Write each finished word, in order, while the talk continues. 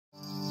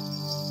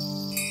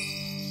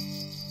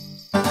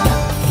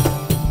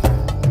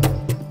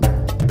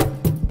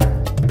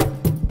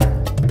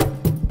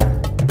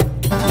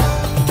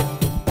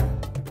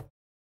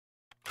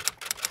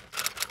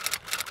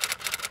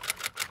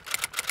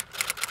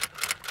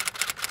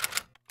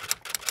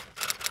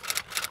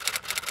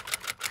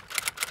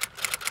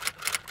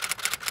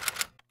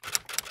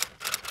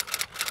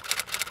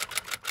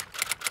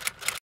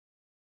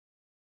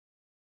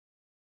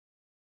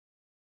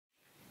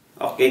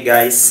Okay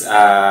guys,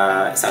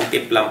 isang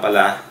tip lang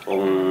pala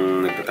kung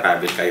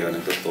nagta-travel kayo,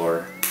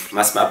 nagtutour.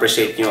 Mas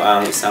ma-appreciate nyo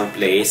ang isang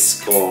place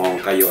kung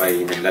kayo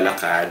ay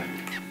naglalakad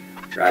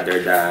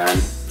rather than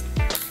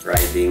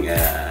riding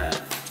a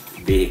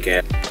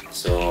vehicle.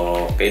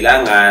 So,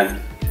 kailangan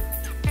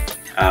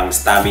ang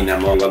stamina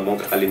mo. Huwag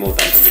mong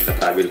kakalimutan kung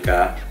nagta-travel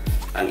ka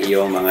ang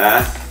iyong mga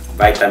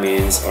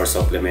vitamins or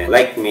supplements.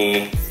 Like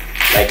me,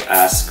 like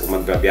us, kung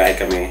magbabiyahe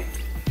kami,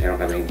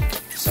 meron kaming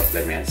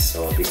supplements.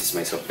 So, this is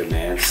my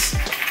supplements.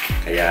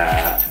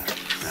 Kaya,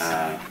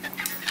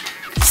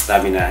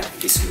 stamina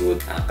is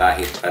good.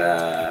 Kahit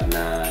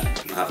na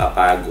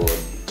nakakapagod,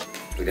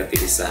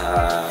 pagdating sa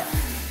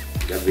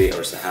gabi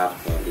or sa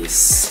hapon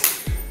is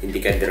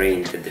hindi ka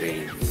drain.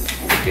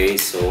 Okay,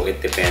 so it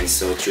depends.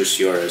 So, choose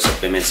your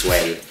supplements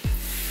well.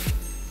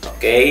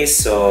 Okay,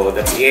 so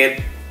that's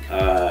it.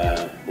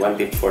 One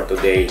tip for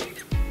today.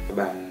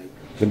 Bye-bye.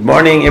 Good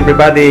morning,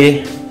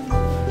 everybody.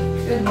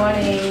 Good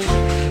morning.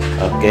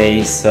 Okay,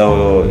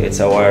 so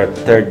it's our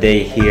third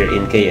day here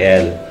in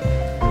KL,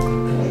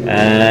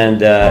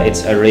 and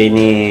it's a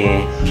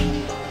rainy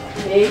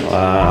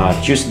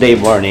Tuesday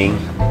morning.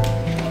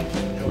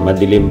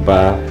 Madilim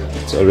pa.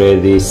 It's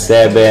already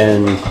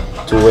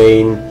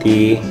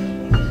 7:20,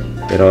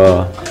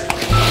 pero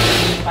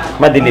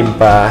madilim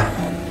pa.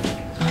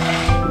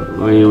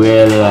 We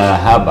will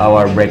have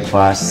our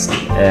breakfast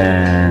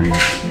and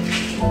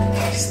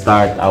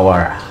start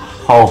our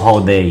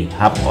HOHO day,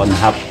 half on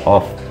half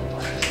off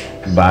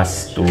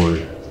bus tour.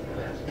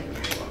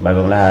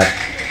 Bagong lahat,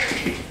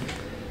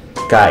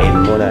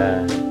 kain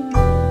muna.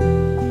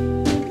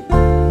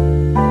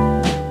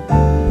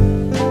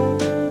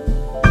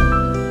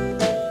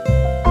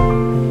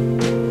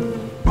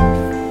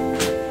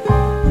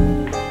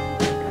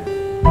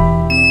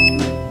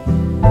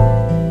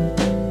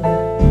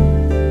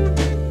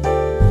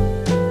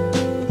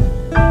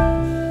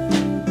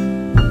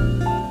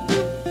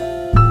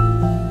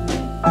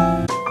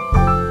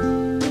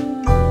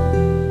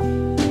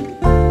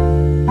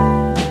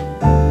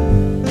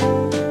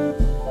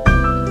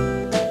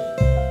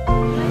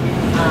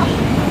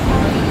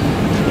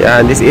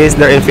 Yeah, this is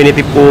the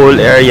infinity pool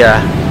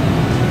area,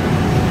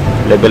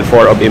 level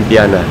 4 of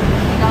Impiana.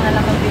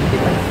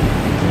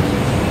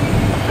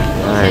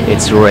 And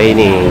it's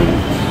raining.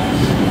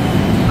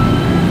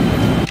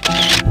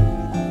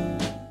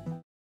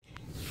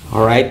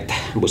 Alright,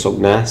 busog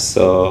na.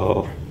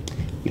 So,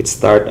 let's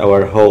start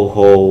our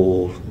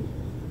HOHO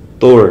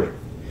tour.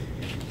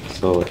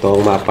 So,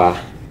 itong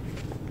mapa.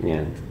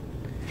 Yan.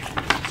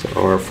 So,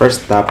 our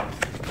first stop,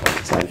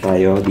 saan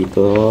tayo?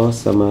 Dito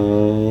sa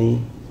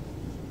may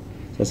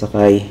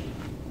sasakay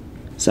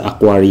sa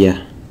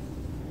Aquaria.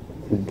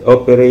 It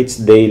operates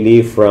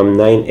daily from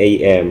 9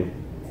 AM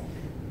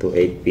to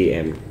 8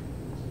 PM.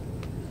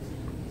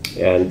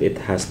 And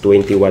it has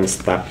 21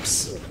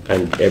 stops.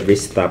 And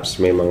every stops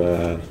may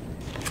mga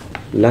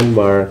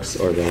landmarks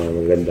or mga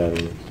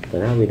magandang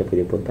tanawin na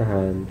pwedeng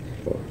puntahan.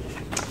 So,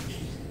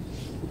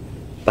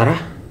 tara!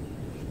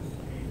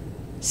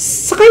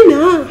 Sakay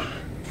na!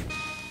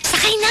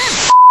 Sakay na!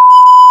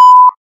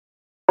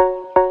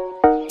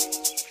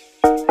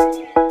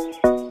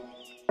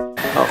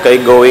 Okay,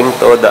 going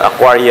to the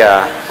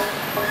Aquaria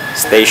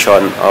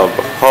station of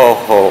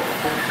HOHO.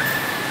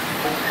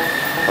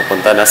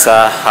 Papunta na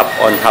sa half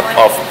on half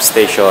off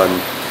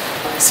station.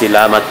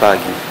 Salamat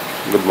pagi.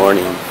 Good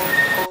morning.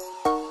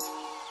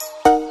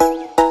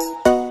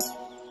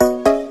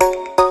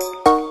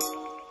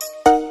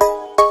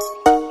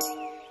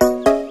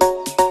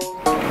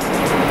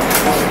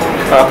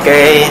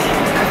 Okay.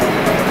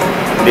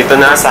 Dito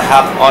na sa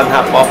half on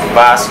half off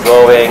bus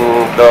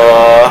going to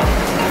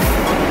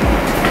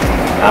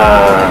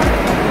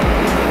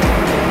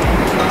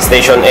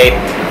Station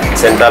 8,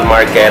 Sentral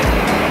Market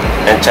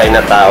and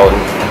Chinatown.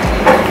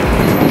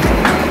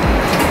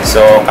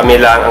 So kami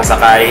lang ang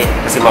sakay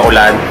kasi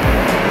maulan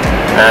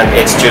and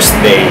it's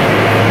Tuesday.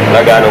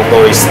 Wala ganong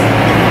tourist.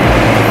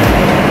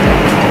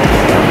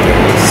 Okay,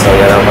 so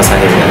yan ang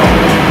pasahero.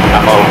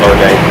 Ako ang tour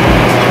guide.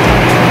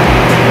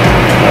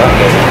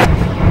 Okay.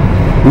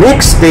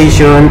 Next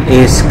station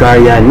is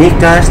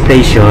Kayanika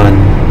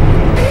Station.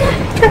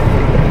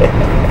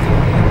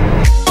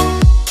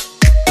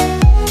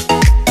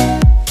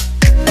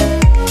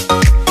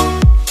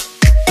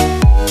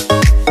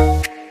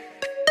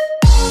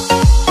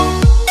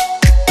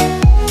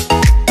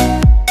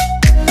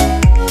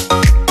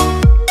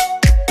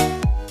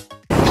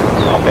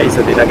 So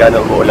di na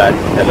gano'ng umuulan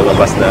na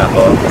lumabas na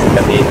ako kasi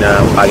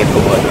kanina pangit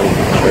kumuha ng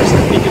first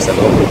video sa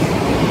loob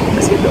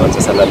kasi doon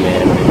sa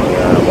salamin may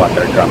mga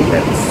water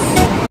droplets.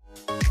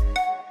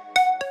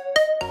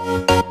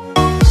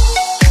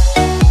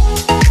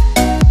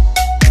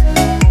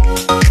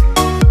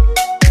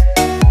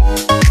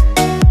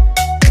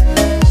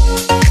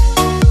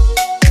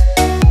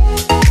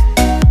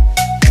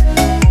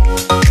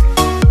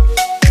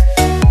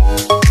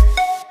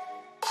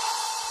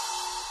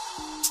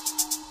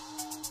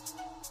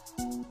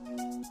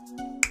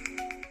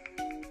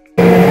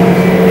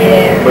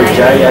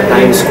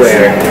 Times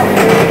Square,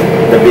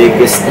 the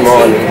biggest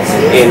mall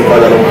in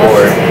Kuala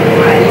Lumpur.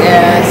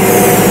 Yes.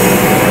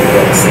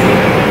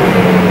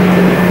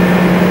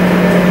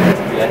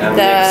 Yan ang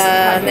The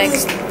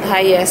next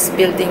highest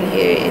building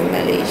here in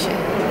Malaysia.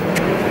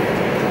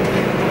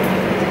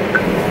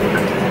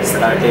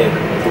 Started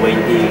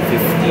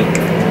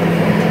 2015.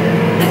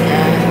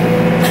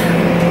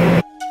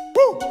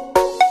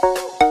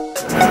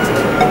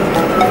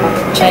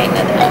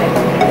 China Tower.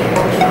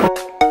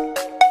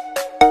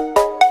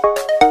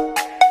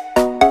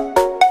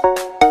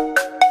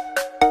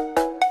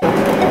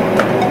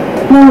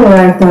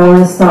 No.11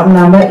 Tower, stop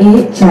number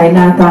 8,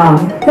 Chinatown.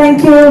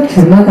 Thank you,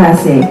 terima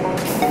kasih.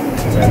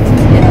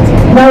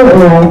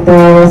 No.11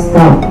 Tower,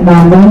 stop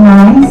number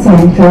 9,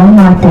 Sentral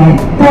Market.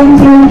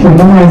 Thank you,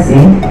 terima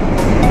kasih.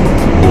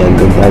 Ayan,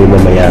 doon tayo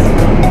mamaya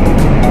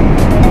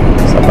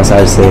sa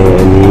pasarse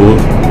ni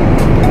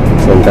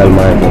Sentral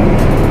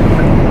Market.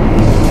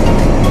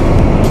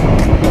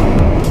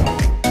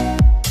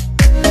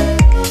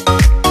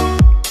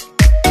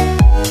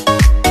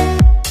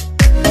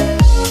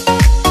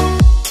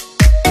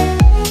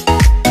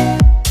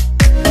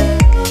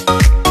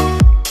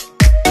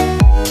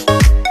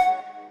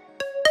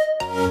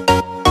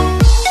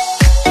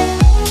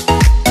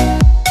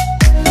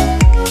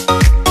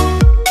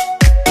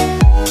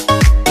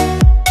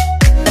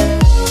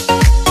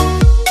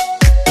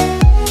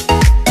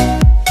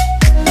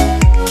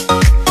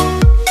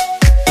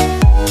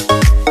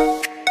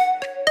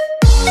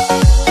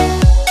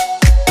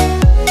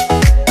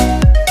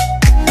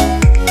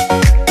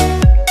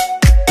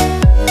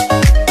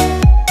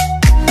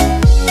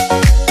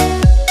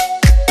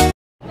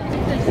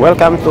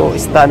 Welcome to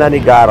Istana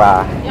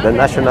Negara, the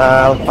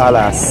National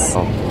Palace.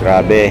 Oh,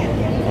 grabe,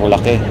 ang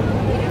laki.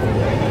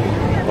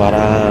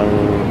 Para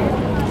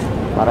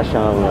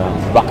siyang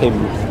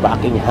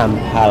Buckingham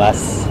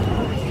Palace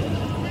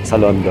sa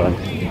London.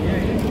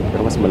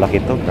 Pero mas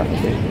malaki to,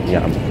 grabe.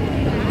 Yeah.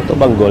 Ito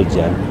bang gold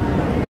yan?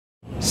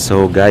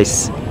 So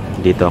guys,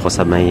 dito ako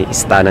sa may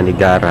Istana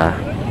Negara.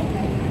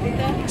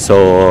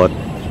 So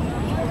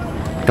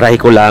try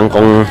ko lang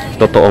kung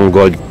totoong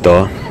gold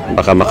to.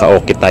 Baka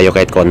maka-okay tayo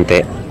kahit konti.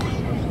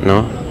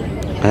 No?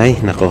 Ay,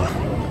 nako.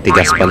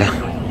 Tigas pala.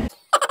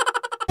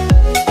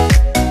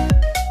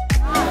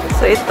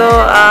 So ito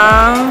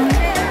ang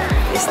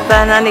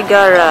Istana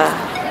Negara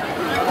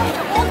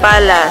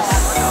Palace.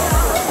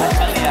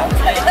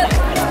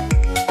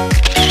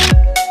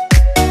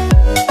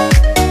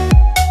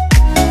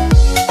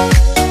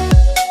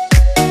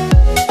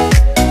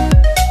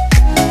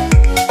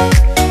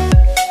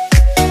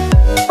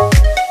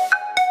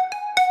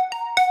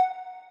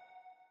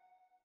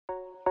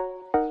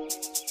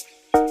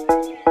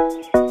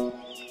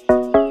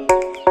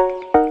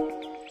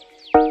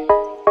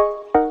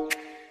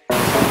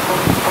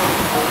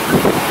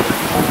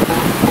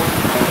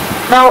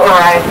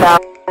 No.11 Tower,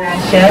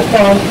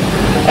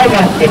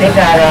 Istana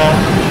Negara.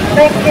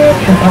 Thank you,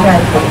 terima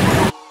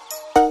kasih.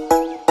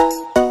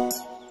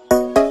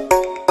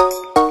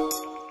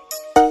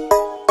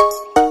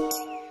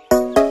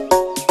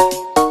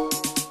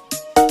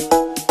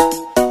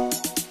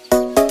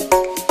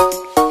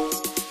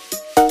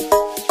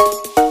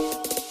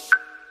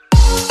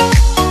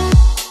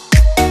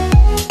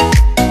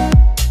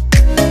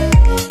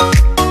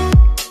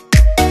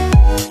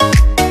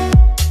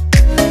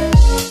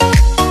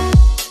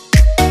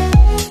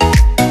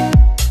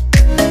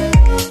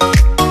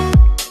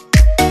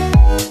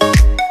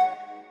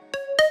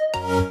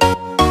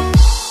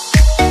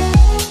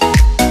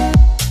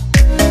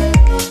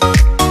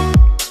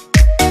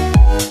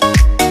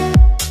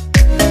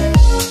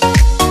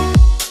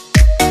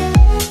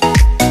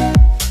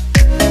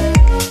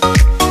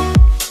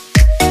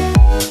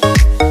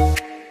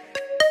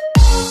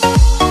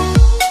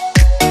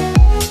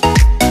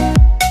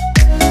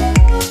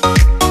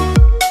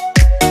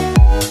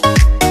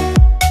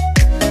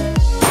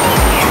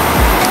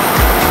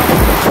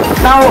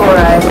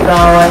 No.11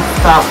 Tower,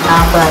 stop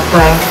number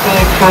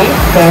 23,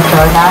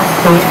 Petronas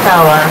Twin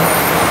Tower.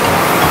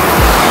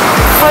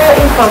 For your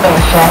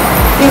information,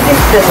 this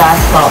is the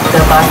last stop.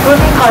 The bus will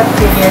be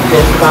continued to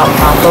stop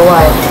number 1.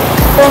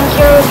 Thank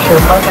you,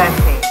 terima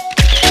kasih.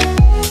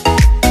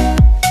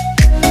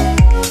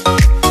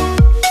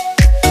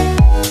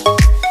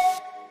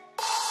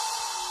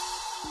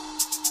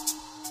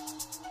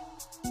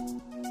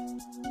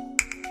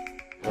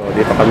 So,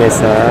 dito kami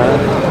sa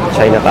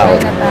Chinatown.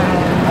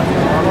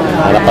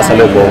 Hanap pa sa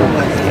lubong.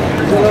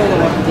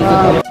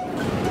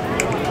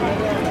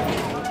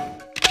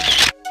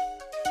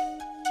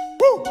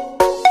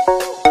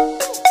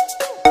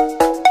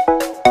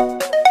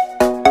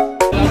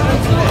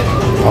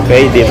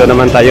 Okay, dito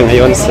naman tayo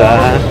ngayon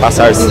sa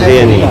Pasar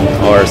City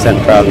or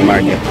Central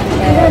Market.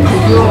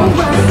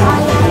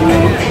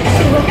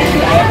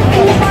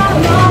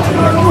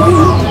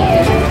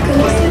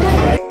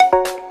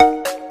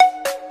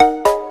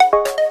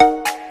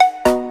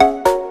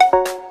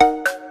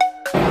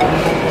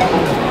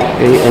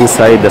 Okay,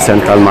 inside the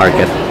Central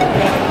Market.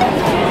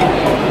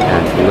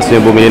 Yan. Kung gusto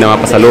nyo bumili ng mga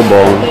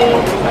pasalubong,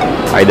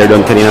 Either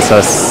doon kanina sa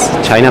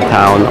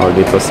Chinatown or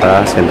dito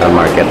sa Central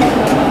Market.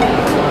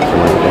 So,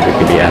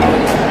 magpipilian.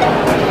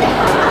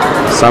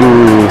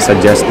 Some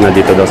suggest na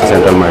dito daw sa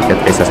Central Market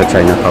kaysa sa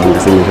Chinatown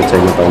kasi yung sa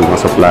Chinatown mga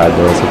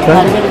suplado.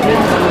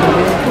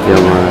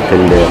 Yung mga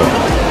tendero.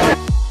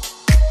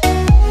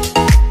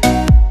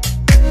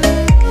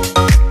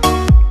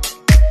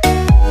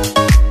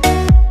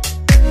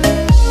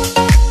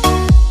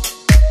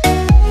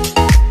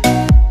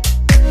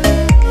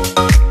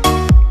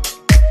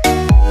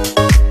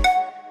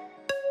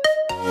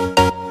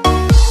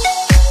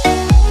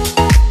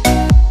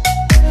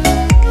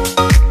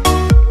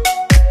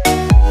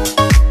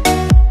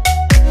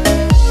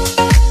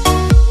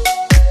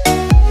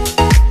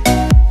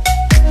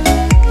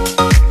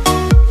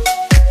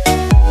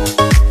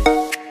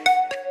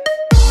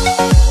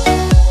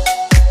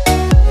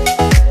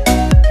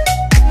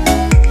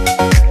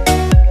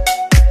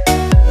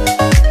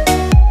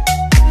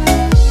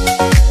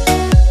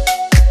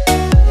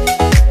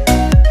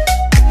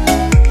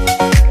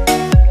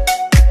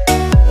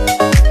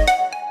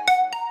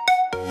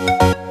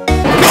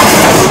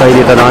 So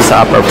dito naman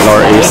sa upper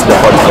floor is the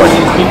food court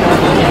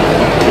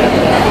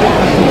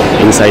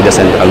inside the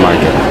Central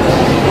Market.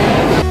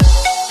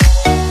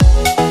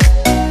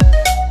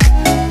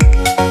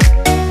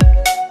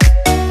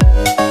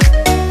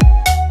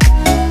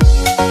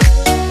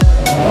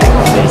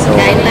 Okay, so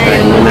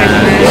kain muna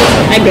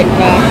Ay,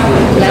 breakfast.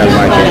 Central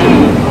Market.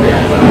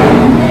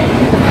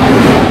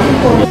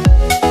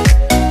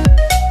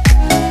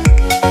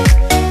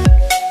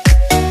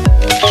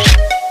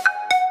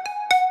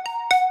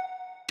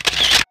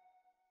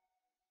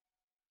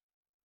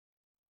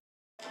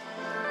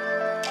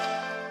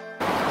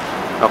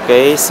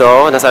 Okay,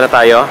 so nasaan na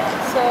tayo?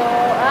 So,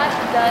 at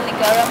the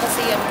Negara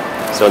Museum.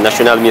 So,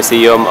 National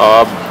Museum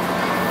of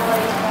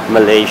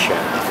Malaysia.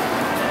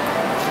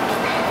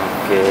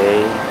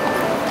 Okay.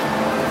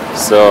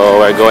 So,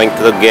 we're going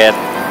to get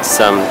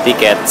some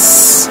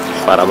tickets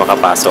para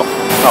makapasok.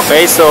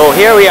 Okay, so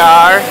here we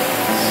are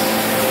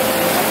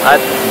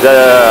at the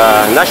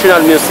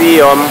National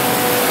Museum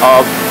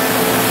of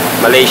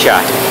Malaysia.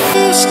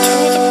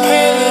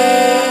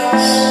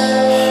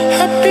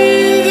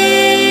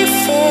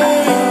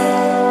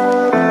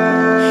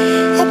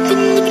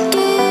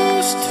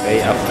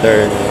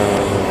 After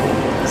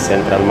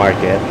Central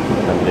Market,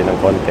 nandun ng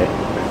konti,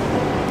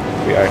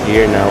 we are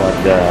here now at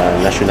the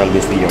National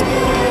Museum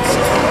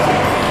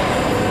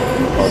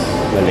of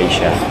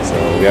Malaysia. So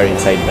we are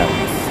inside na.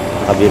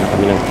 Nakabili na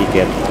kami ng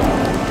ticket.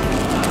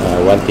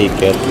 One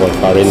ticket for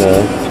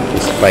foreigner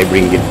is 5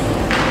 ringgit.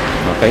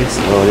 Okay,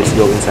 so let's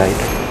go inside.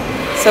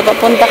 So,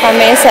 papunta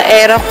kami sa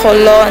era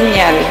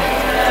colonial.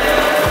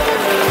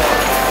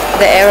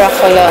 The era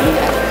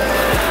colonial.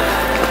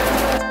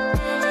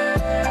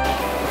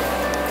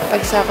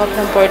 Pagsakop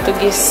ng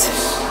Portuguese.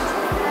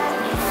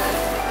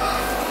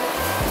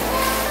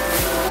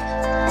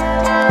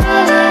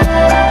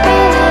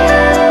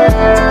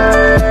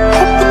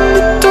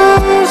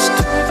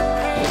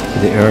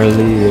 The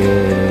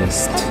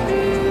earliest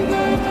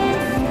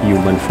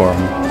human form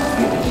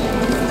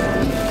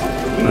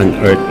on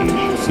Earth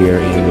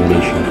here in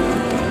Indonesia.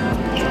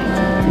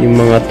 Yung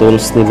mga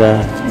tools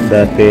nila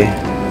dati,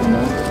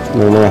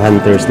 ng mga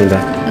hunters nila,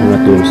 mga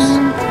tools.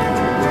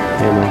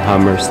 Yung mga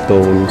hammer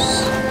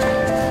stones.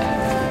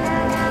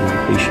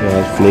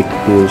 Siya, flake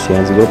tools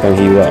yan. Siguro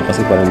panghiwa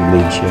kasi parang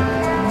blade siya.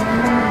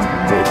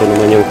 Ito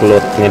naman yung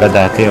cloth nila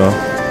dati, oh.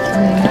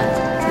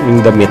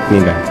 Yung damit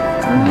nila.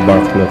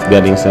 Bark cloth.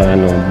 Galing sa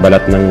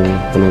balat ng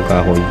punong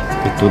kahoy.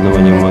 Ito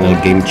naman yung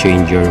mga game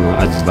changer,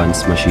 mga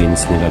advanced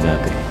machines nila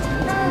dati.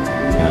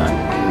 Yan.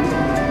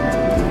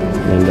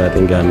 Yan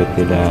dating gamit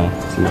nila.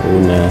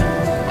 Sinauna.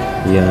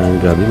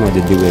 Yan. Grabe, mga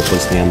deadly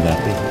weapons na yan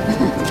dati.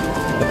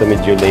 Ito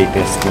medyo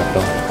latest na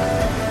to.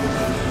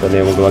 Ito na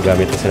yung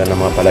gumagamit na sila ng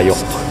mga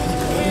palayok.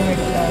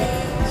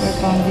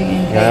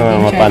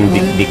 Yan, mga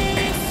pandik-dik.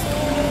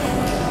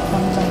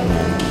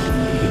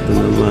 Ito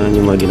naman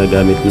yung mga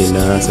ginagamit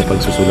nila sa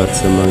pagsusulat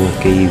sa mga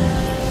cave.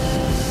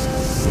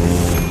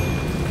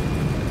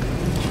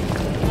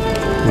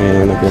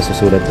 Ngayon,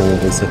 nagsusulat na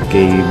natin sa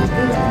cave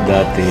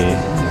dati.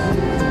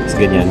 Mas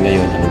ganyan,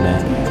 ngayon,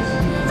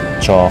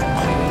 chalk,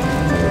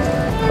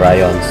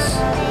 crayons.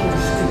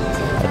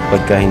 At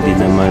pagka hindi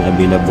naman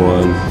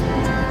available,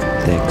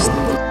 text.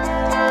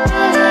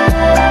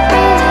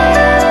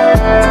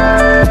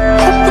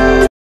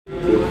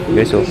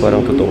 Okay, so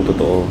parang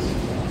totoong-totoo.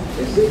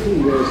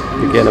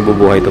 Hindi kaya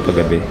nabubuhay ito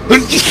paggabi.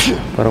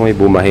 Parang may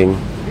bumahing.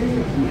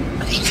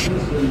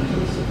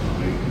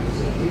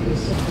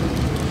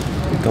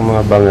 Itong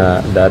mga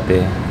banga dati,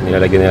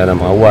 nilalagyan nila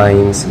ng mga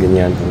wines,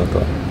 ganyan. Ano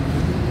to?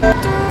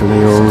 Ito na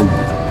yung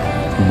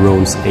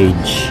Bronze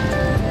Age.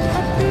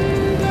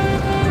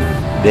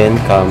 Then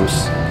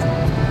comes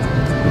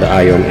the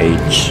Iron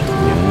Age.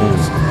 Yan.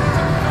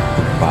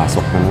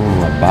 Pagpasok na ng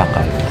mga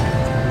bakal.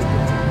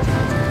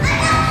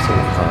 So,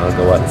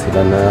 nakagawa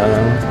sila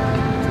ng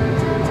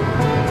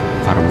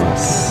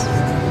armas.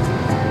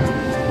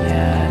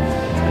 Yan.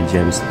 Mga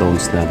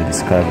gemstones na. The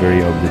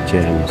discovery of the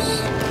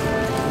gems.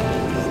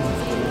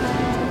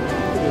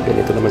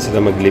 Ganito naman sila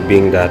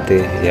maglibing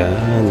dati.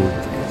 Yan.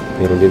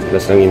 Meron din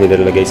pala silang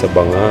inilalagay sa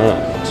banga.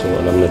 So,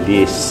 alam na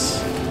this.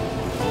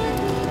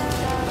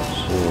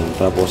 So,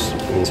 tapos,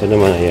 minsan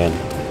naman, ayan.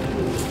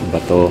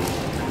 Bato.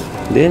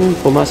 Then,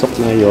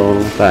 pumasok na yung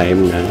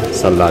time na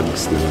sa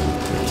logs naman.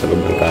 Sa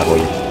loob ng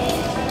kahoy.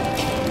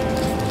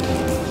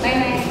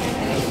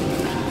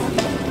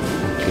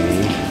 Okay.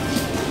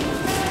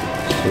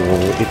 So,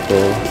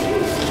 ito.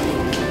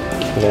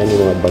 Ayan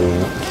yung mga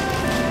banga.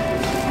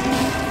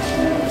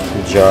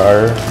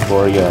 Jar,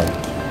 boreal.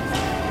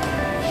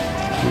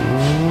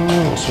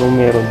 So,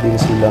 meron din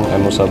silang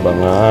ano sa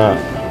banga.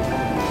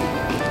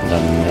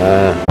 Alam na.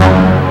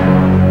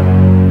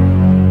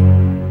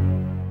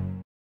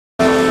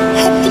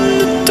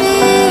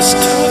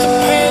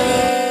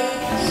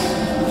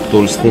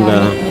 Tools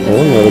nila.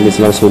 Oh, meron din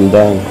silang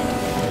sundang.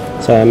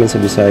 Sa amin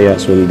sa Bisaya,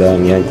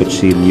 sundang. Yan,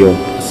 kutsilyo.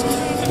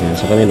 Yan,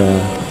 sa kanila,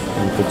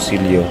 ang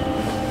kutsilyo.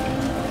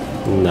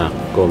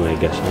 Nako, my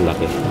gosh, ang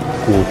laki.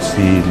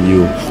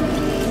 Kutsilyo.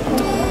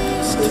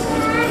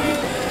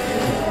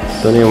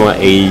 Ito na yung mga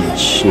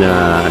age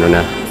na, ano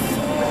na,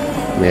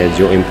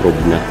 medyo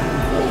improved na.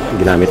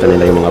 Ginamit na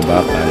nila yung mga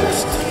bakal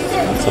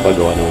sa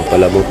paggawa ng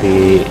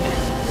palamuti,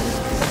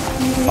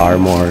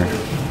 armor,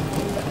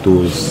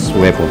 tools,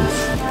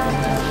 weapons.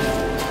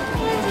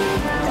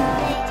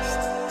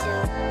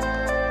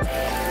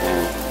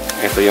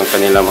 Ito yung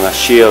kanilang mga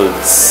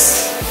shields.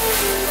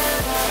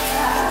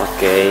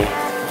 Okay.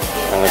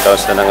 Ang daw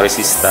sila ng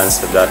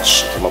resistance sa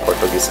Dutch o mga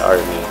Portuguese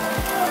army.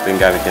 Ito yung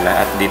gamit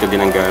nila. At dito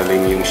din ang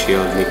galing yung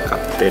shield ni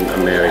Captain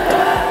America.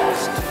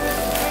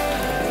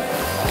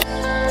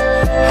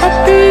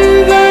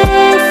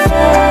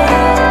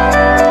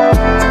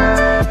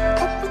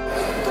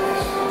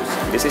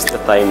 This is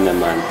the time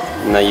naman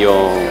na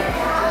yung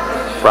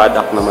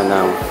product naman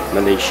ng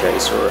Malaysia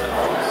is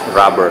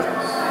rubber.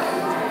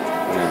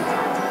 Ayan.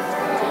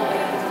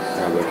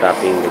 Rubber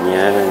tapping,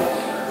 ganyan.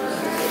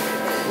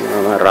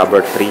 Yung mga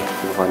rubber tree.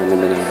 Mukha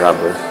naman ng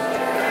rubber.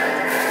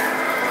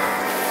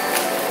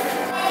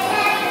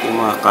 Yung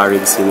mga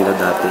currency nila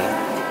dati.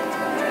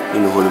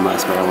 Inuhuli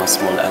mga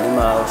small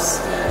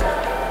animals.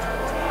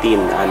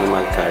 Tin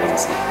animal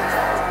currency.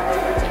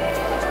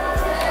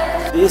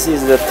 This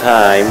is the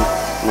time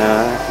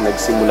na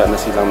nagsimula na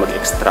silang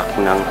mag-extract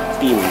ng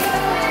tin.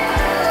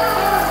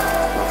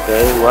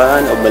 Okay,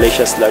 one of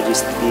Malaysia's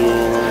largest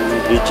tin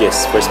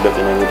bridges, first built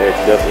in earth,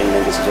 built in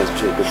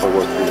 1960 before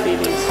working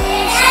tailings.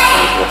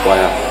 Ang kukuha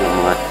na ng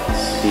mga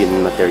tin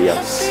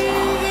materials.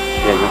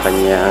 Yan yung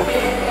kanyang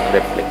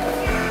replica.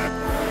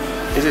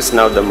 This is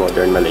now the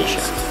modern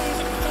Malaysia.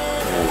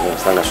 And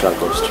it's the national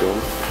costume.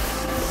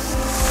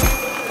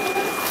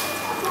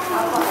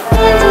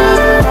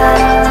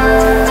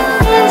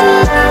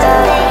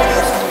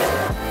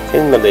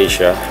 In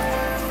Malaysia,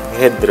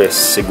 headdress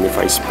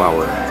signifies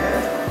power.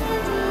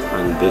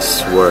 And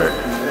this word,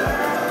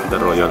 the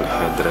royal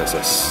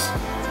headdresses.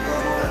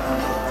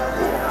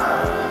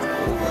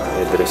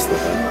 Headdress na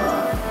yan.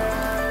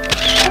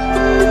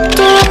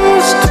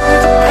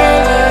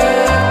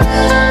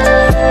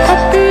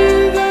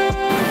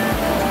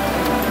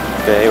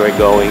 Okay, we're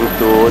going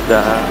to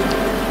the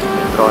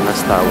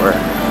Petronas Tower.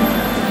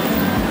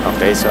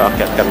 Okay, so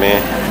akyat kami.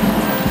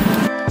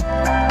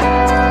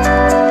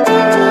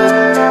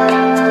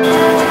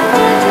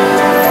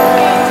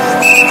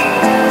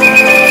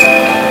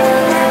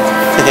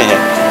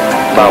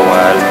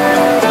 Bawal.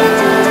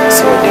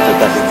 So, dito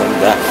tayo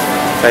banda.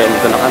 Kaya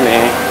dito na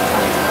kami.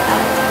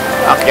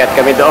 Akyat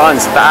kami doon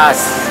sa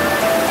taas.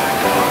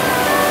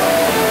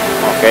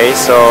 Okay,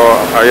 so,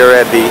 are you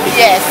ready?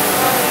 Yes.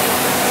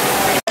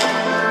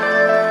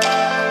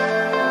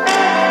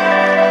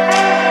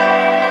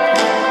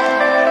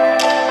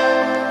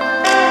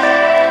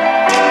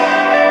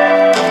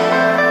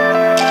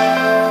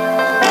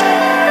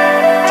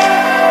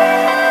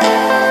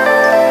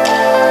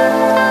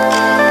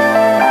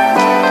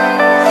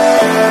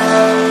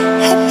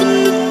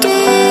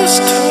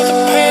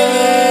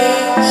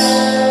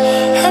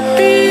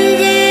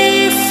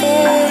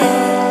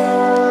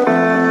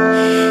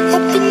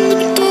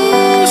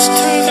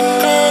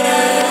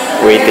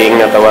 Waiting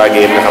na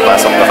tawagin,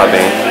 nakapasok na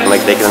kami.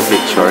 Mag-take ng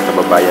picture,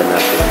 kababayan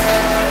natin.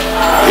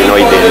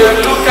 Pinoy din.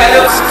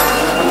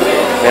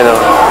 Yan o,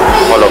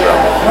 hologram.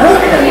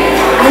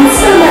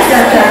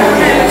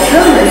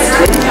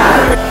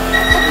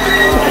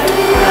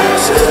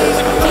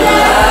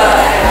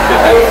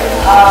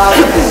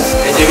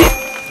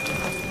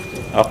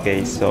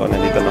 Okay, so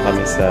nandito na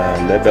kami sa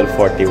level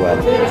 41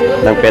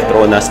 ng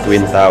Petronas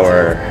Twin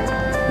Tower.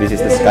 This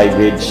is the sky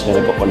bridge na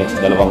nagpo-connect sa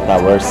dalawang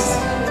towers.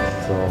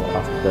 So,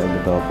 after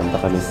nito, punta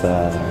kami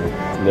sa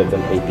level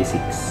 86.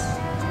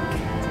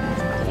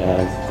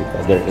 Ayan, si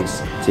Father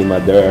is si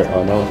Mother.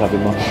 O, ano sabi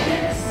mo?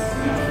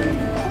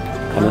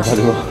 Ano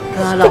sabi mo?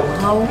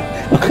 Kalawhaw.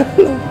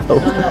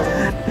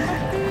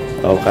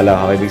 Oo,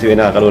 kalawhaw. Ibig sabihin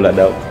nakakalula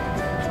daw.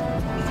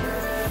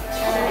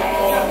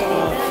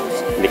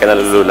 Hindi ka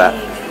nalulula.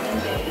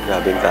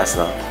 Grabe yung taas,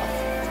 no?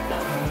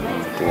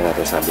 Tingnan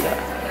natin sa kabila.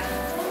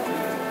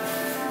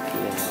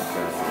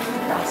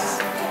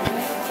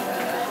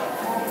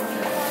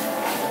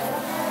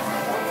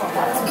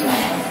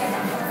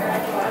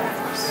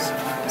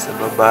 Sa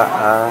baba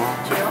ang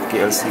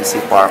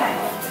KLCC Park.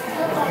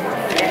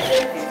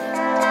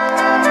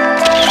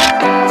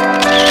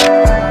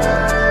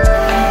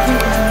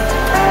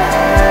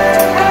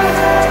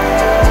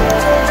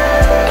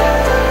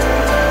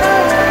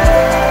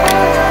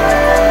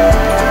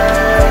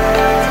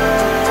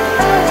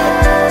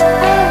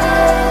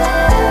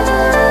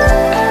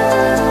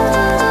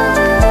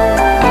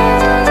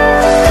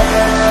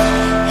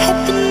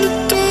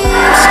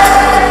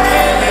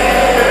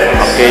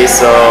 Okay,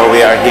 so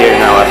we are here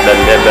now at the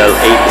level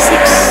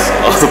 86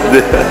 of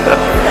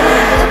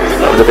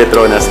the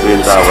Petronas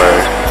Twin Tower.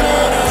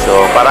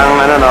 So parang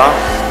ano no,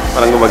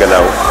 parang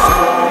gumagalaw.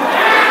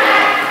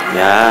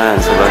 Yan,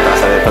 sobrang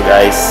taas na ito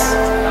guys.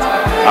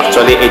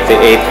 Actually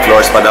 88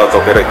 floors pa daw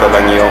to, pero ito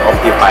lang yung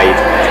occupied.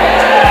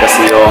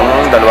 Kasi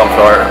yung dalawang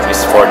floor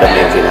is for the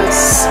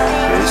maintenance.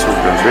 Okay,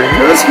 sobrang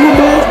maintenance mo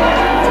ba?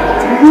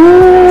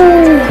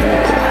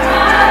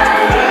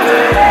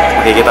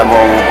 Makikita mo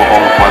ang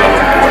buong Kuala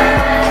Lumpur.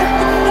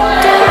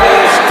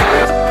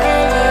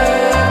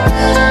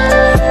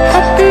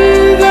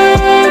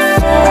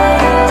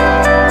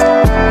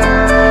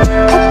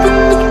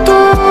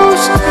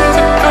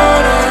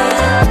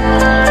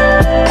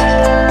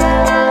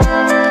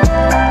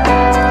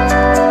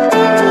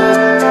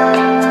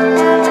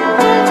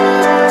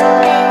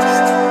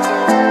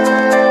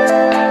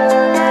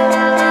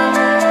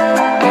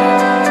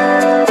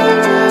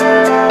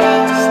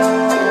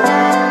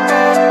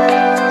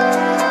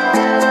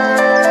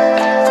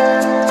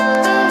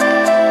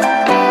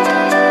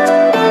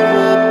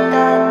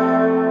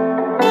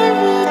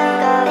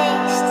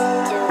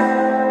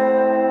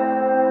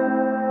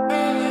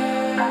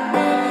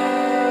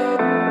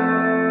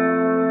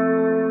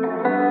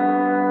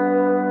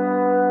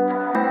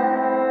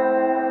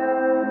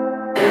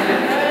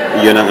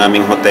 Yun ang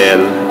aming hotel.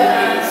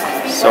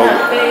 So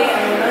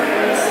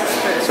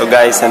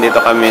guys, nandito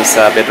kami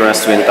sa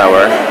Petronas Twin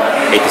Tower,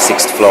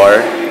 86th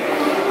floor.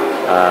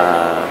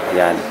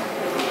 Yan.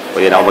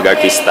 Pwede na ako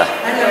mag-artista.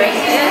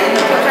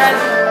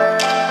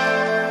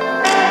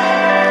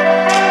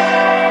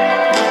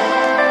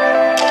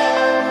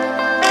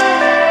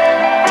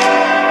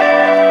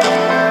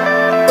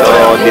 So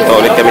dito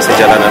ulit kami sa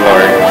Jalan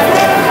Alor.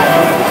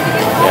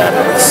 Yan.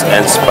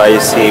 And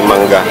spicy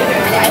manga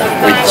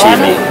with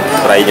chili.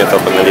 Try nyo to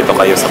pag nandito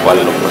kayo sa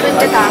Kuala Lumpur.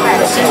 Okay.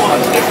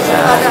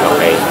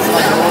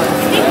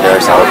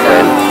 There's our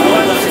friend.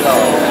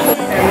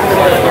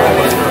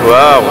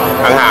 Wow!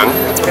 Anghang.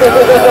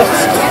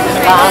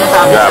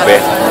 Grabe.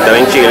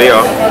 Daming chili,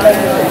 oh.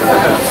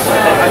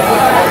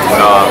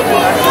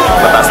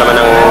 Mataas naman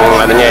ang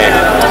ano niya eh.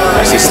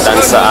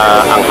 Resistance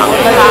sa anghang.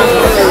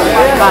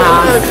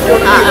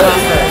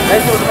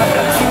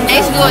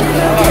 Tastes good.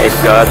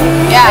 Tastes good?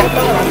 Yeah.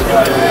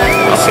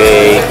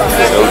 Okay.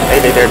 So, hey,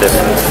 there.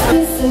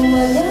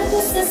 Semuanya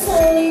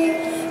sesali,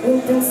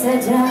 untung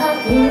saja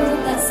aku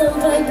tak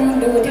sampai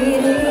bunuh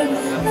diri.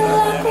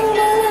 Aku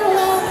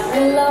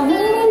rela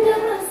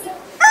menendam rasa.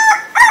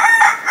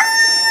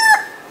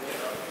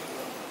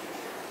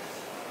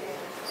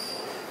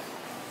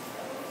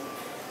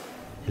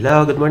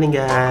 Hello, good morning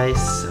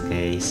guys.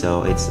 Okay,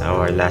 so it's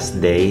our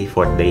last day,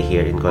 4th day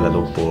here in Kuala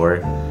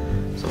Lumpur.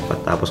 So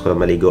patapos ko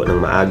na maligo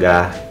ng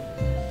maaga.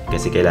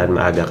 Kasi kailangan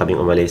maaga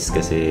kaming umalis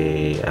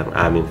kasi ang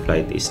aming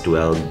flight is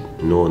 12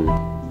 noon.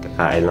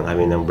 Kakain lang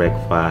kami ng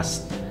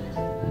breakfast.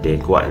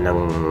 Then kuha ng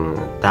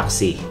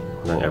taxi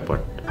ng airport.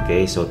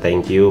 Okay, so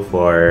thank you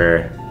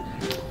for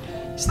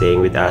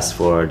staying with us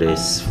for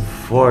this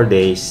 4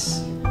 days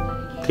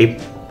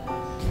trip.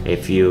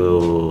 If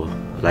you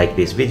like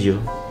this video,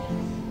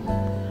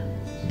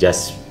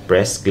 just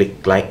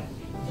click like,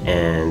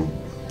 and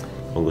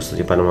kung gusto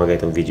niyo pa ng mga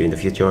ganitong video in the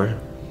future,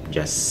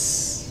 just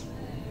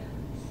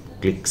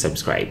click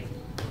subscribe.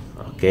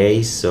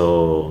 Okay,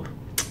 so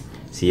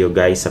see you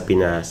guys sa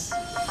Pinas.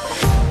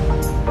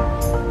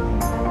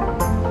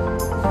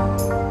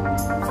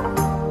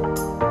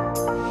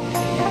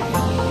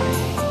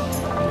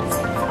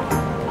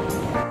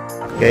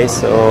 Okay,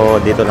 so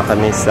dito na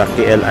kami sa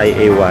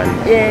KLIA 1.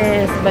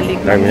 Yes, balik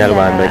na Terminal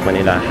nila. 1, Balik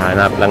Manila.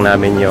 Hanap lang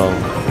namin yung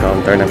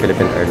counter ng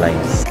Philippine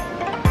Airlines.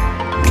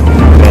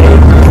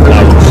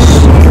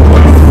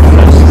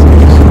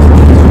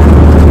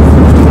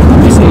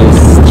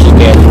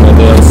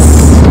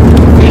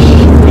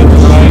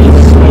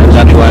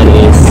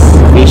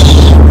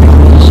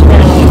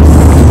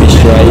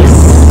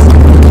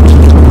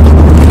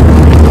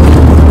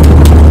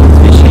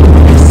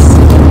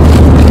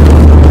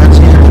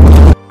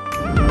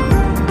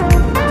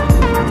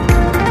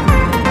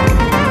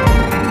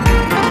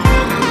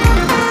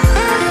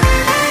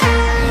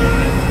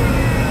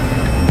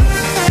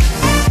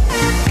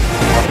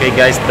 Okay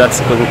guys,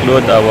 that's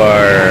conclude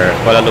our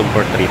Kuala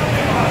Lumpur trip.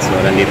 So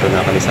nandito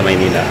na kami sa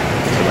Maynila.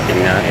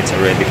 Dumating na, it's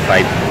already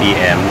 5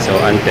 PM. So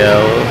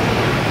until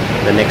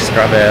the next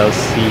travel,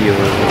 see you.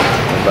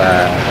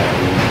 Bye.